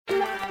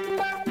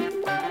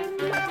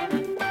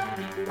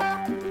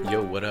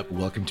up?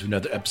 Welcome to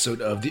another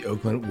episode of the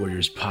Oakland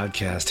Warriors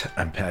podcast.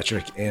 I'm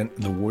Patrick, and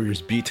the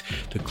Warriors beat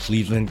the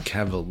Cleveland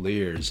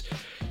Cavaliers.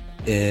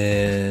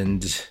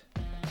 And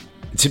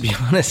to be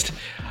honest,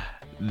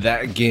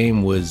 that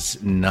game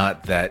was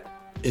not that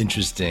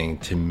interesting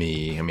to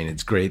me. I mean,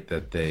 it's great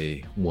that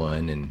they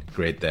won and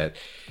great that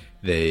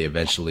they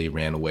eventually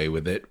ran away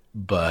with it.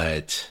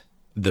 But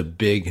the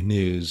big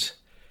news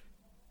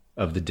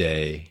of the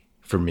day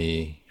for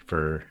me,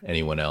 for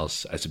anyone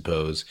else, I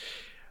suppose,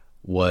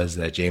 was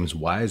that James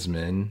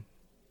Wiseman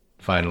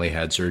finally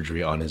had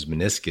surgery on his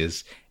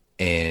meniscus,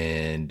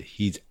 and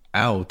he's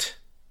out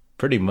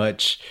pretty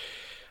much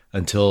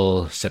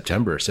until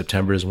September.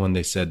 September is when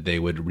they said they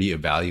would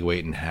reevaluate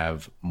and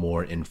have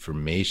more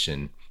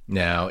information.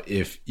 Now,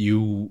 if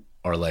you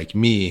are like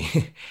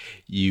me,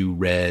 you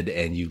read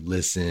and you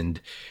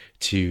listened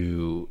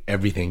to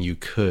everything you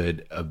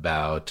could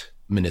about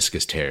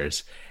meniscus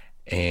tears.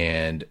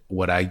 And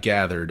what I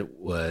gathered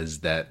was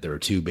that there are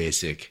two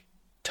basic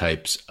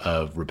types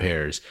of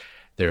repairs.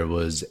 There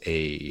was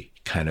a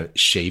kind of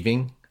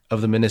shaving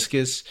of the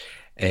meniscus,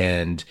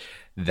 and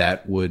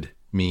that would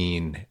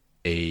mean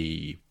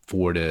a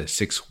 4 to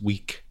 6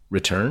 week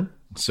return.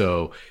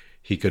 So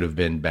he could have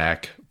been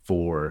back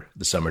for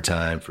the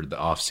summertime, for the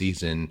off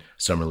season,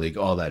 summer league,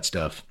 all that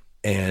stuff.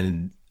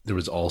 And there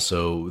was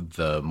also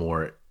the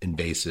more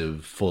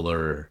invasive,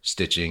 fuller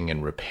stitching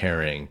and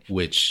repairing,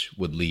 which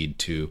would lead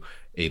to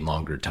a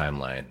longer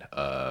timeline,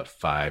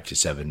 5 to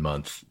 7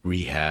 month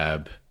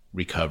rehab,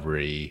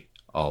 recovery,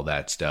 all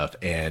that stuff.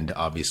 And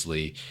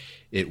obviously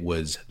it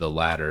was the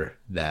latter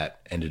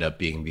that ended up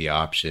being the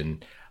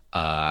option.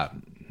 Not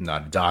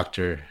a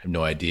doctor. I have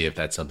no idea if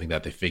that's something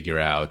that they figure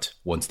out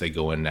once they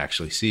go in and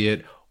actually see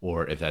it,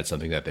 or if that's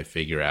something that they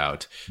figure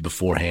out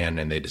beforehand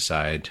and they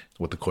decide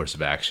what the course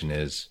of action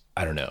is.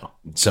 I don't know.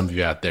 Some of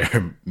you out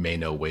there may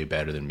know way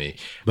better than me,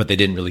 but they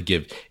didn't really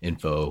give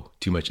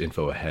too much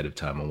info ahead of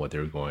time on what they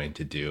were going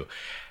to do.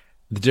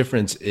 The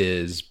difference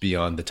is,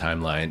 beyond the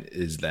timeline,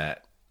 is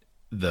that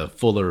the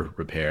fuller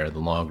repair, the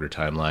longer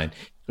timeline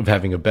of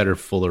having a better,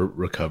 fuller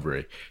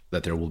recovery,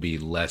 that there will be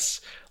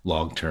less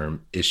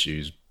long-term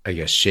issues. I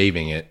guess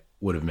shaving it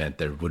would have meant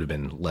there would have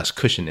been less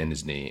cushion in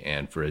his knee.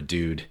 And for a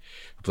dude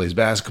who plays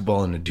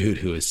basketball and a dude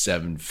who is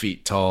 7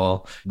 feet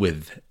tall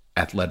with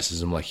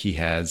athleticism like he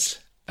has,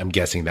 I'm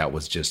guessing that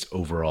was just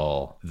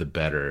overall the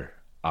better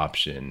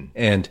option.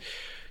 And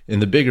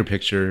in the bigger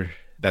picture,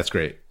 that's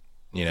great.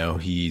 You know,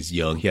 he's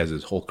young. He has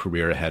his whole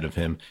career ahead of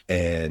him,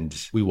 and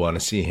we want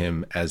to see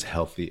him as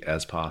healthy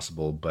as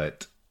possible.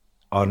 But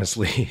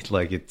honestly,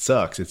 like, it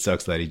sucks. It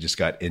sucks that he just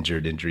got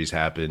injured. Injuries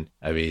happen.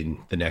 I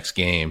mean, the next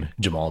game,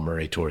 Jamal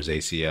Murray tore his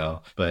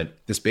ACL. But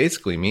this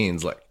basically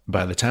means, like,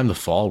 by the time the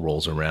fall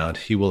rolls around,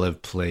 he will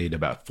have played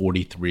about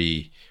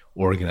 43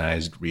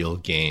 organized real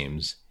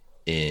games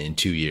in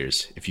 2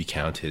 years, if you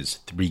count his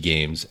 3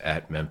 games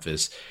at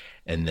Memphis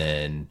and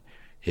then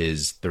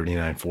his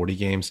 39, 40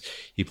 games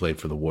he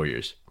played for the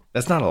Warriors.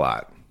 That's not a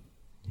lot,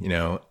 you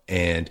know,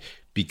 and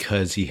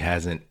because he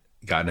hasn't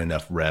gotten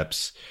enough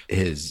reps,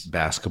 his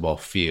basketball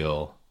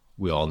feel,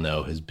 we all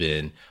know, has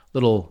been a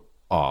little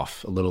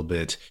off, a little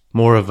bit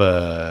more of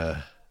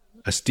a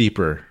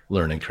steeper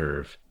learning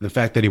curve. The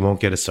fact that he won't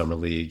get a summer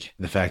league,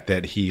 the fact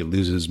that he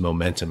loses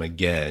momentum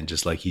again,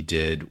 just like he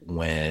did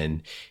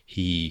when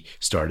he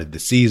started the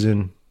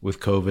season with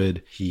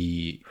COVID.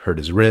 He hurt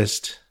his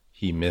wrist.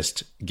 He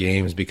missed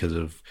games because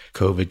of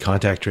COVID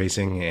contact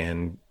tracing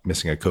and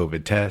missing a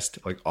COVID test,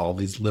 like all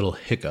these little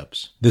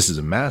hiccups. This is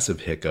a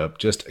massive hiccup,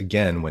 just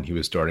again, when he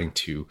was starting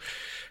to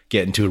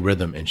get into a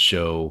rhythm and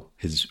show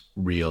his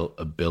real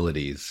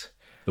abilities.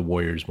 The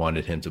Warriors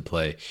wanted him to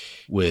play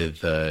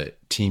with the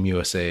Team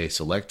USA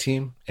select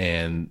team,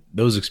 and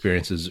those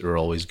experiences are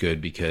always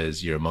good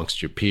because you're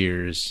amongst your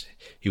peers.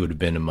 He would have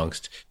been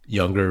amongst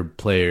younger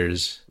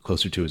players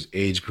closer to his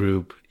age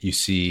group. You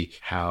see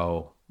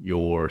how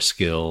your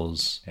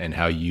skills and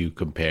how you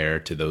compare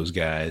to those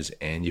guys,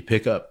 and you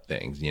pick up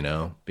things, you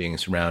know, being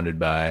surrounded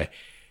by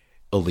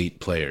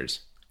elite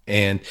players.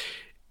 And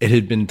it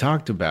had been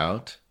talked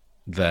about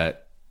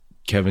that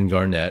Kevin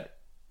Garnett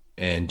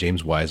and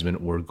James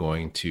Wiseman were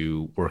going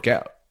to work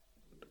out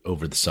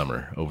over the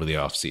summer, over the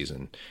off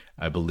season.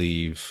 I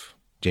believe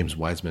James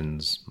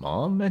Wiseman's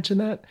mom mentioned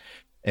that.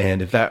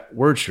 And if that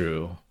were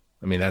true,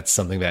 I mean, that's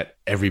something that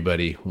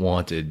everybody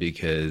wanted,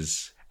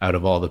 because out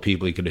of all the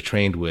people he could have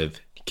trained with,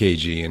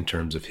 KG, in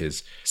terms of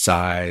his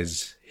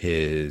size,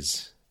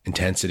 his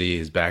intensity,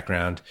 his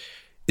background,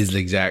 is the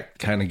exact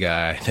kind of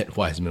guy that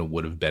Wiseman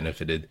would have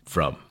benefited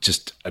from.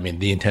 Just, I mean,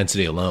 the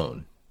intensity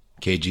alone,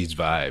 KG's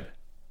vibe.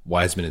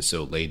 Wiseman is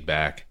so laid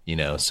back, you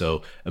know,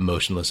 so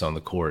emotionless on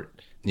the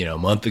court. You know, a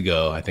month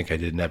ago, I think I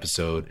did an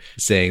episode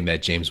saying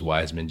that James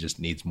Wiseman just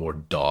needs more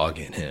dog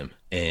in him.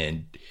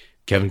 And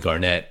Kevin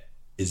Garnett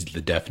is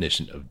the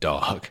definition of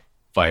dog.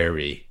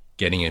 Fiery,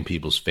 getting in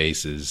people's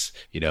faces,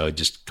 you know,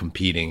 just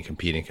competing.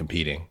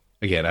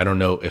 Again, I don't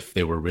know if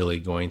they were really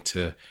going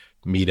to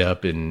meet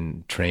up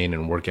and train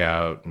and work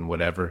out and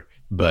whatever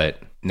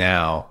But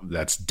now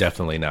that's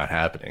definitely not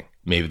happening.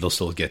 Maybe they'll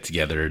still get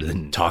together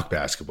and talk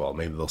basketball.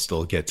 Maybe they'll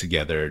still get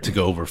together to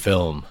go over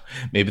film.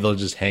 Maybe they'll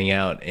just hang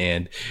out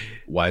and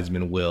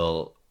Wiseman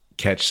will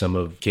catch some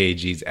of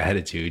KG's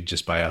attitude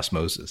just by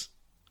osmosis.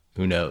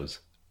 Who knows?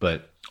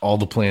 But all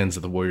the plans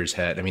that the Warriors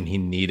had, I mean, he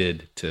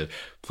needed to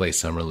play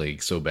Summer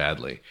League so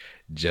badly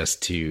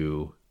just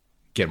to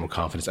get more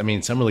confidence. I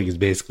mean, Summer League is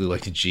basically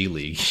like the G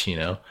League, you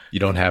know? You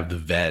don't have the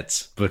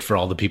vets. But for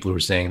all the people who are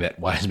saying that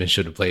Wiseman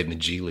should have played in the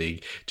G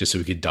League just so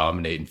he could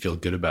dominate and feel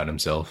good about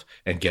himself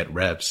and get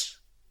reps,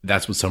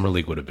 that's what Summer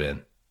League would have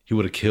been. He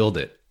would have killed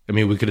it. I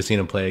mean, we could have seen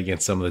him play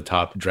against some of the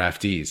top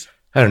draftees.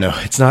 I don't know.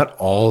 It's not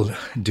all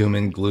doom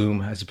and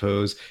gloom, I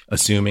suppose,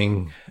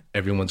 assuming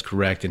everyone's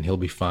correct and he'll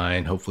be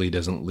fine. Hopefully he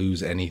doesn't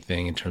lose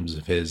anything in terms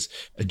of his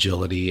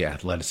agility,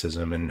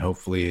 athleticism, and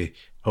hopefully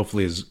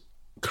his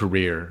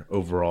career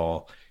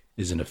overall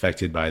isn't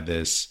affected by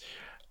this.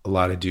 A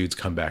lot of dudes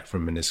come back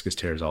from meniscus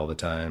tears all the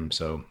time.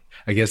 So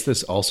I guess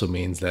this also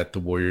means that the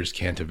Warriors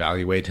can't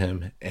evaluate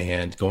him.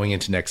 And going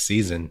into next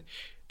season,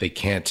 they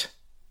can't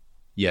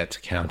yet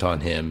count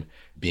on him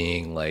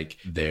being like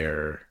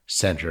their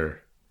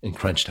center in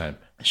crunch time.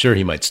 Sure,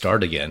 he might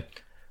start again,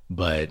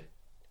 but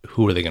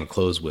who are they going to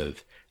close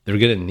with? They're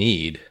going to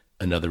need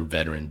another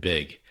veteran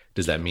big.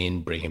 Does that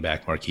mean bringing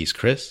back Marquise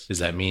Chris? Does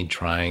that mean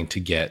trying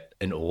to get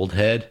an old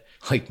head?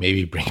 Like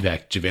maybe bring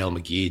back JaVale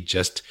McGee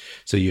just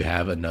so you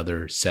have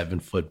another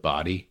 7-foot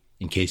body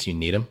in case you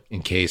need him,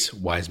 in case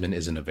Wiseman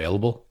isn't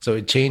available. So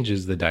it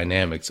changes the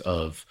dynamics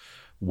of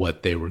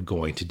what they were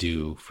going to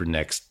do for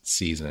next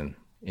season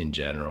in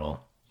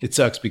general. It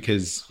sucks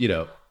because, you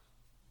know,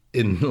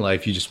 in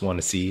life, you just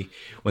want to see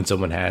when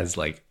someone has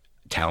like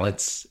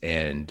talents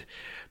and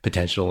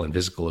potential and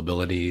physical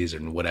abilities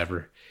and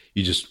whatever.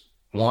 You just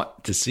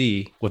want to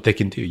see what they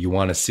can do. You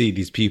want to see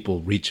these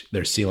people reach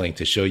their ceiling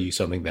to show you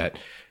something that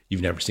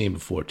you've never seen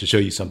before, to show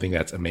you something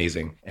that's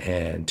amazing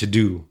and to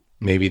do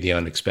maybe the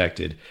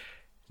unexpected.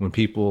 When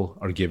people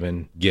are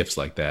given gifts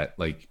like that,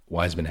 like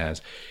Wiseman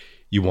has,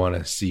 you want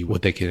to see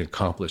what they can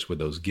accomplish with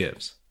those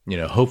gifts. You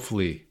know,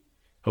 hopefully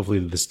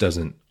this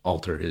doesn't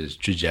alter his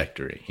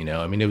trajectory. You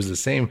know, I mean, it was the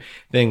same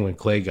thing when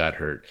Clay got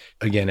hurt.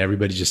 Again,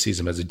 everybody just sees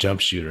him as a jump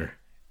shooter,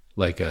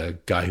 like a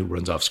guy who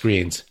runs off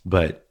screens,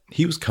 but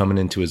he was coming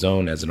into his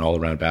own as an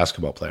all-around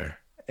basketball player.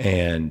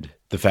 And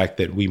the fact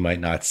that we might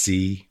not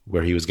see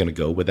where he was going to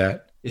go with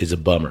that is a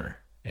bummer.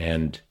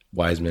 And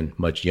Wiseman,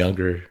 much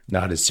younger,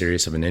 not as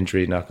serious of an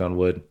injury, knock on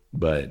wood,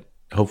 but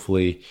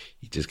hopefully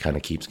he just kind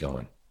of keeps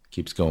going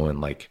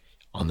like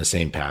on the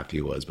same path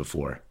he was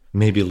before.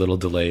 Maybe a little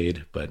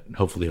delayed, but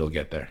hopefully he'll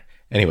get there.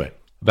 Anyway,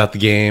 about the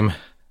game,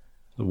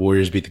 the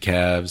Warriors beat the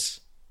Cavs.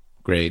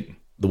 Great.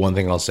 The one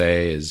thing I'll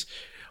say is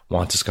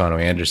Juan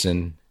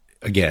Toscano-Anderson.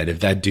 Again,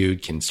 if that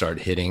dude can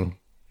start hitting,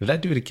 if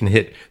that dude can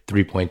hit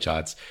 3-point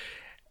shots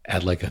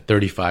at like a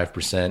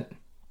 35%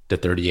 to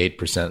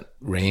 38%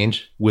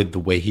 range with the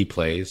way he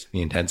plays,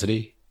 the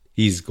intensity,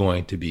 he's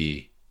going to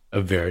be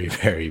a very,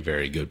 very,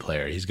 very good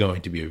player. He's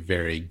going to be a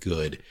very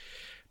good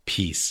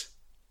piece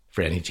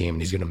for any team,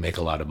 and he's going to make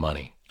a lot of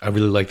money. I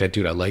really like that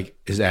dude. I like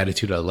his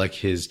attitude. I like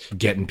his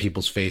get in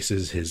people's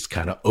faces, his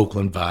kind of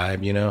Oakland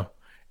vibe, you know?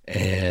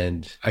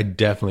 And I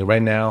definitely,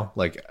 right now,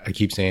 like I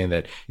keep saying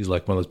that he's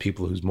like one of those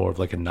people who's more of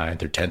like a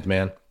 9th or 10th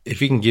man. If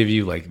he can give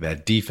you like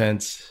that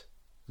defense,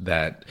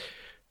 that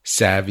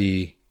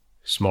savvy,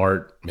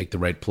 smart, make the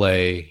right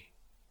play,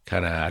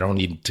 kind of, I don't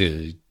need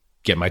to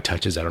get my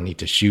touches, I don't need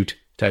to shoot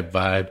type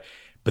vibe,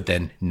 but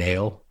then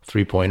nail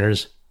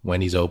 3-pointers when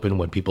he's open,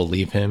 when people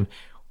leave him,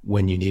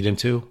 when you need him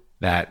to,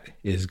 that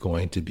is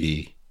going to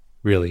be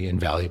really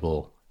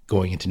invaluable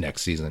going into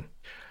next season.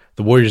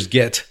 The Warriors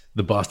get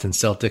the Boston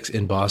Celtics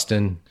in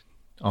Boston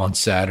on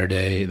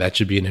Saturday. That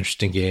should be an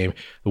interesting game.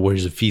 The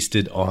Warriors have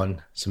feasted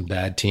on some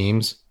bad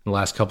teams in the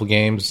last couple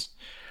games.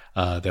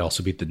 They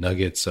also beat the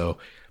Nuggets. So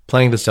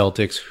playing the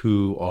Celtics,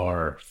 who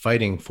are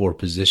fighting for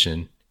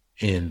position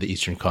in the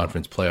Eastern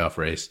Conference playoff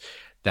race,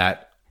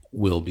 that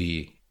will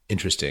be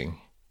interesting.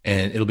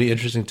 And it'll be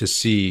interesting to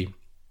see,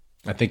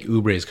 I think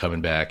Oubre is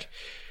coming back.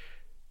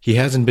 He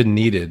hasn't been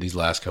needed these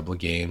last couple of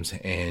games,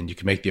 and you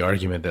can make the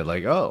argument that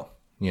like, oh,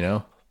 you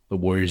know, the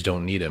Warriors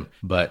don't need him.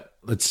 But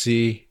let's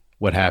see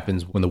what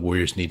happens when the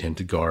Warriors need him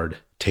to guard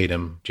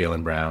Tatum,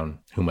 Jaylen Brown,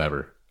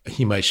 whomever.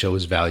 He might show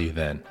his value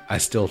then. I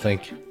still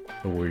think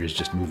the Warriors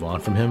just move on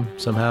from him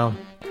somehow.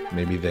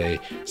 Maybe they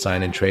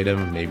sign and trade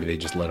him. Maybe they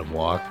just let him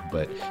walk.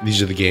 But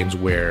these are the games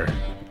where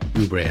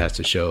Oubre has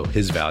to show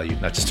his value,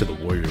 not just to the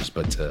Warriors,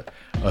 but to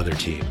other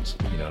teams.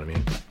 You know what I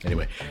mean?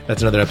 Anyway,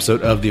 that's another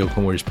episode of the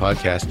Oakland Warriors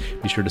podcast.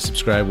 Be sure to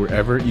subscribe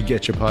wherever you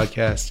get your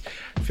podcasts.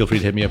 Feel free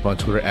to hit me up on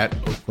Twitter at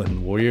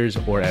Oakland Warriors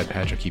or at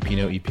Patrick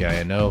Epino,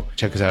 EPINO.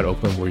 Check us out at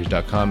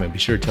oaklandwarriors.com, and be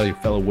sure to tell your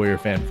fellow Warrior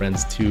fan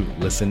friends to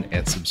listen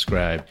and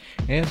subscribe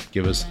and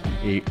give us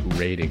a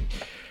rating.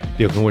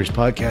 The Oakland Warriors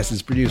podcast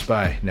is produced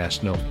by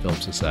National Film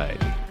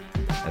Society.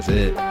 That's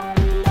it.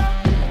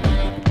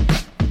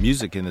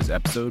 Music in this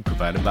episode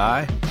provided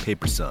by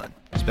Paper Sun.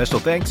 Special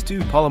thanks to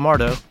Paul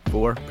Amardo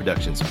for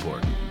production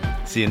support.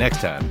 See you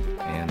next time,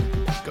 and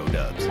go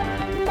Dubs.